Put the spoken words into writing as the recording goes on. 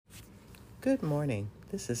Good morning.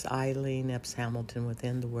 This is Eileen Epps Hamilton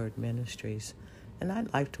within the Word Ministries, and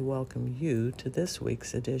I'd like to welcome you to this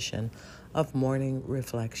week's edition of Morning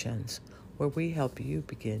Reflections, where we help you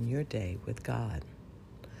begin your day with God.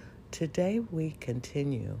 Today we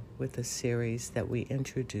continue with a series that we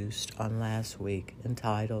introduced on last week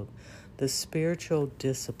entitled The Spiritual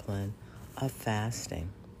Discipline of Fasting.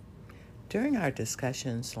 During our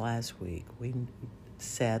discussions last week, we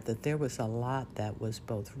said that there was a lot that was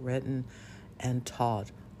both written and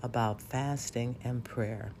taught about fasting and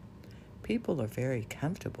prayer. People are very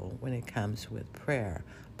comfortable when it comes with prayer,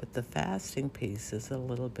 but the fasting piece is a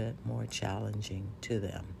little bit more challenging to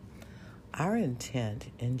them. Our intent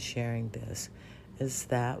in sharing this is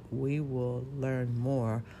that we will learn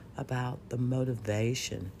more about the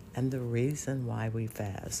motivation and the reason why we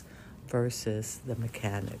fast versus the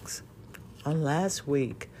mechanics. On last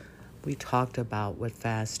week, we talked about what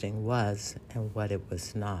fasting was and what it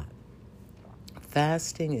was not.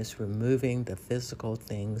 Fasting is removing the physical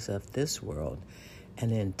things of this world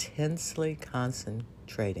and intensely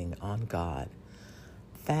concentrating on God.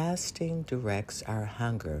 Fasting directs our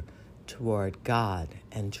hunger toward God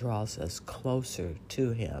and draws us closer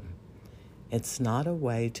to Him. It's not a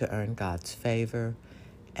way to earn God's favor,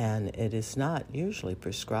 and it is not usually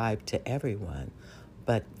prescribed to everyone,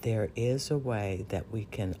 but there is a way that we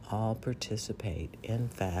can all participate in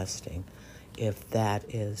fasting if that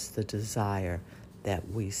is the desire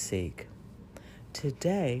that we seek.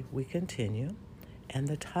 Today we continue, and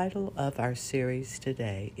the title of our series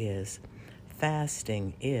today is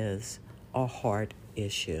Fasting is a Heart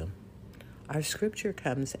Issue. Our scripture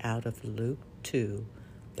comes out of Luke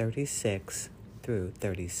 2:36 through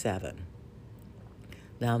 37.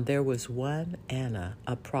 Now there was one Anna,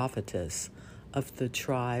 a prophetess of the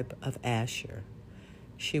tribe of Asher.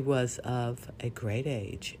 She was of a great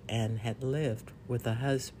age and had lived with a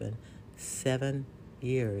husband 7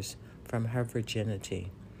 years from her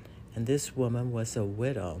virginity. And this woman was a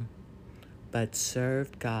widow, but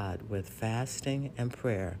served God with fasting and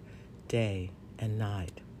prayer day and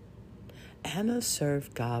night. Anna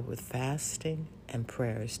served God with fasting and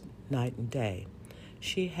prayers night and day.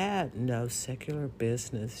 She had no secular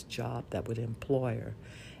business job that would employ her,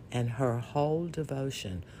 and her whole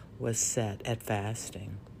devotion was set at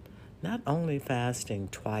fasting. Not only fasting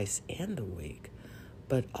twice in the week,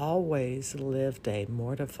 but always lived a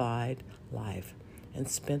mortified life and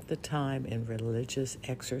spent the time in religious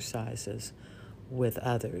exercises with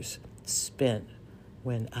others,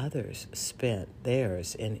 when others spent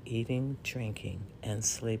theirs in eating, drinking, and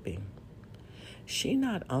sleeping. She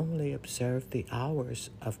not only observed the hours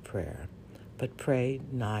of prayer, but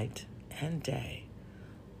prayed night and day,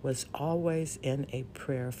 was always in a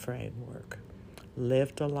prayer framework,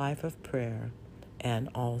 lived a life of prayer, and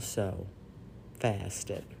also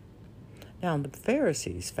fasted. Now, the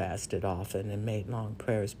Pharisees fasted often and made long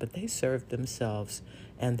prayers, but they served themselves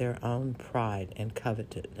and their own pride and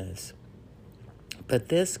covetousness. But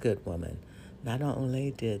this good woman not only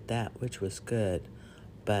did that which was good,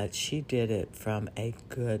 but she did it from a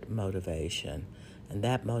good motivation, and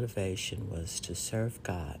that motivation was to serve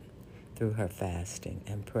God through her fasting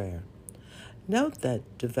and prayer. Note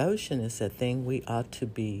that devotion is a thing we ought to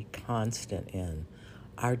be constant in.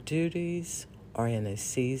 Our duties are in a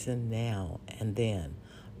season now and then,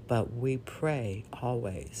 but we pray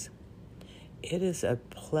always. It is a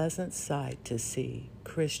pleasant sight to see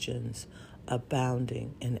Christians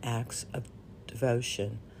abounding in acts of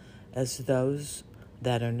devotion as those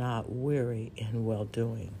that are not weary in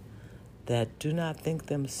well-doing, that do not think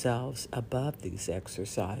themselves above these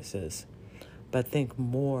exercises, but think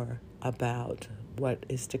more about what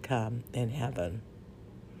is to come in heaven,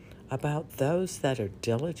 about those that are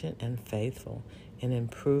diligent and faithful in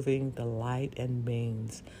improving the light and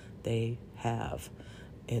means they have,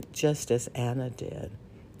 just as Anna did,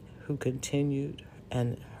 who continued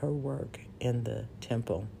and her work in the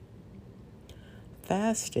temple.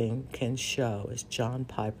 Fasting can show, as John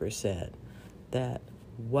Piper said, that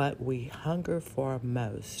what we hunger for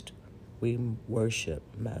most, we worship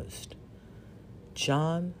most.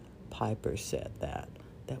 John Piper said that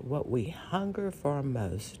what we hunger for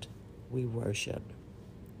most, we worship.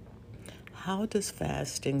 How does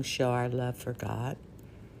fasting show our love for God?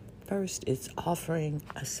 First, it's offering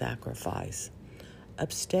a sacrifice.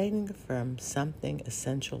 Abstaining from something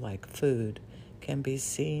essential like food can be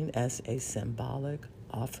seen as a symbolic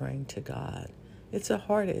offering to God. It's a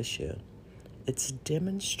heart issue. It's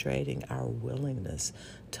demonstrating our willingness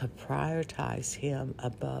to prioritize Him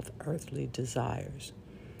above earthly desires.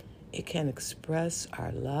 It can express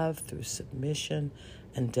our love through submission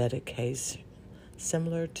and dedication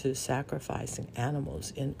similar to sacrificing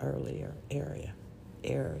animals in earlier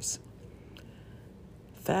eras.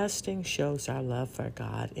 Fasting shows our love for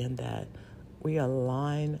God in that we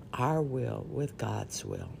align our will with God's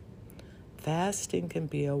will. Fasting can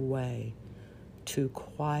be a way to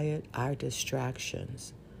quiet our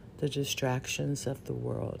distractions, the distractions of the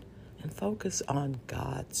world, and focus on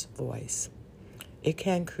God's voice. It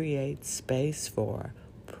can create space for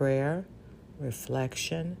prayer,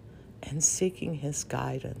 reflection, and seeking His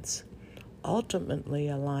guidance, ultimately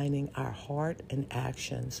aligning our heart and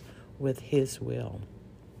actions with His will.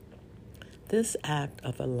 This act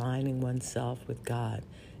of aligning oneself with God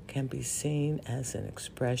can be seen as an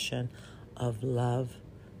expression of love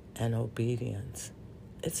and obedience.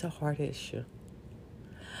 It's a heart issue.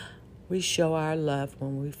 We show our love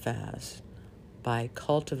when we fast by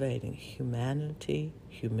cultivating humanity,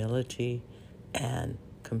 humility, and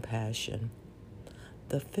compassion.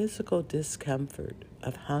 The physical discomfort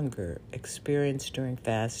of hunger experienced during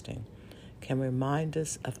fasting can remind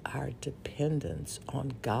us of our dependence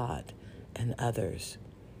on God and others.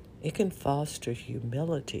 It can foster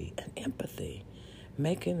humility and empathy,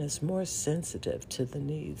 making us more sensitive to the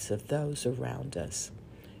needs of those around us,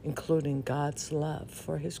 including God's love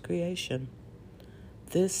for His creation.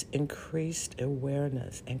 This increased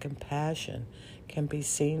awareness and compassion can be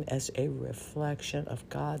seen as a reflection of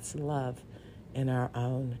God's love in our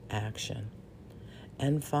own action.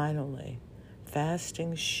 And finally,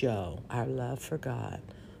 fasting shows our love for God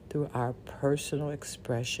through our personal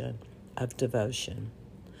expression of devotion.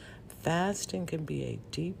 Fasting can be a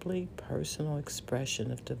deeply personal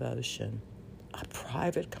expression of devotion, a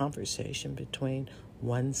private conversation between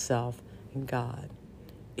oneself and God.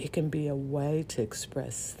 It can be a way to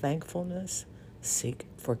express thankfulness, seek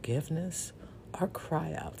forgiveness, or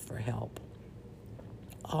cry out for help.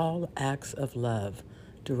 All acts of love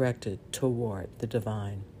directed toward the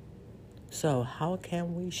divine. So how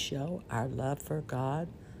can we show our love for God?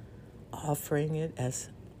 Offering it as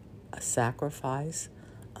a sacrifice,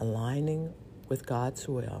 aligning with God's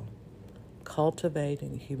will,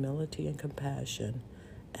 cultivating humility and compassion,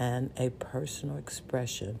 and a personal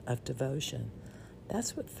expression of devotion.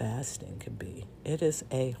 That's what fasting can be. It is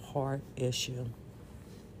a heart issue.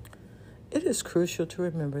 It is crucial to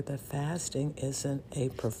remember that fasting isn't a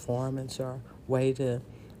performance or way to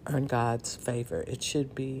earn God's favor. It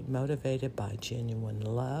should be motivated by genuine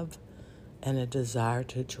love and a desire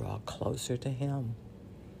to draw closer to Him.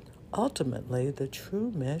 Ultimately, the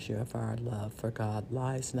true measure of our love for God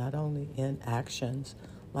lies not only in actions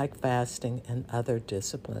like fasting and other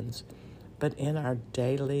disciplines, but in our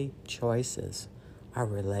daily choices, our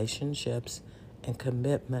relationships, and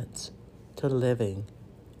commitments to living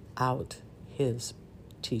out His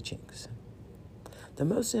teachings. The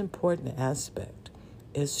most important aspect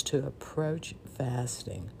is to approach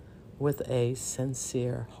fasting with a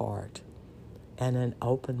sincere heart and an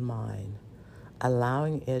open mind,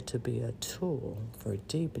 allowing it to be a tool for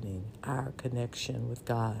deepening our connection with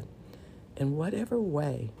God in whatever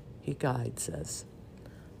way He guides us.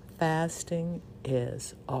 Fasting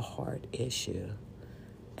is a heart issue,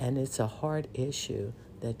 and it's a heart issue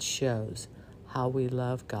that shows how we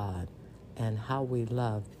love God and how we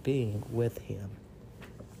love being with Him.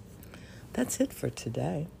 That's it for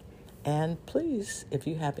today. And please, if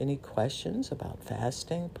you have any questions about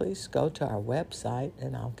fasting, please go to our website,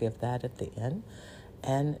 and I'll give that at the end.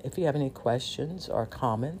 And if you have any questions or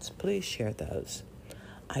comments, please share those.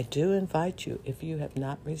 I do invite you, if you have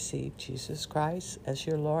not received Jesus Christ as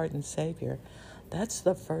your Lord and Savior, that's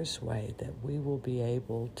the first way that we will be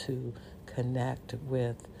able to connect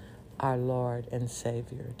with our Lord and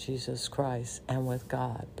Savior, Jesus Christ, and with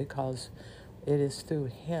God, because it is through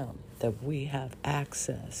Him that we have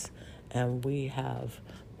access and we have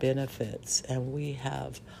benefits and we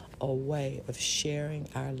have a way of sharing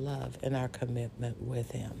our love and our commitment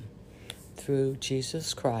with Him. Through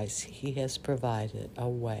Jesus Christ, He has provided a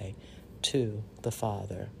way to the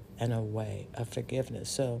Father and a way of forgiveness.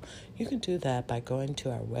 So you can do that by going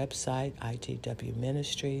to our website,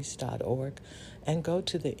 itwministries.org, and go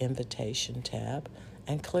to the invitation tab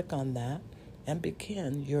and click on that and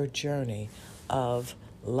begin your journey of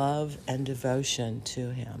love and devotion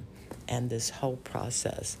to Him and this whole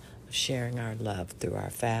process of sharing our love through our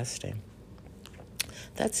fasting.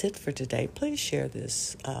 That's it for today. Please share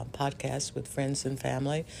this podcast with friends and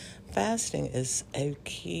family. Fasting is a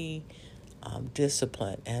key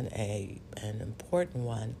discipline and an important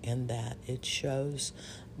one in that it shows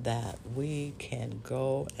that we can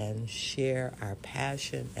go and share our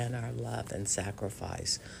passion and our love and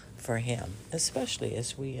sacrifice for Him, especially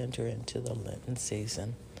as we enter into the Lenten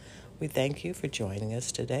season. We thank you for joining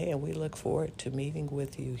us today, and we look forward to meeting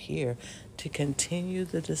with you here to continue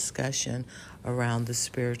the discussion around the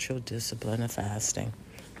spiritual discipline of fasting.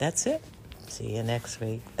 That's it. See you next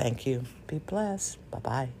week. Thank you. Be blessed.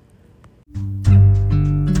 Bye-bye.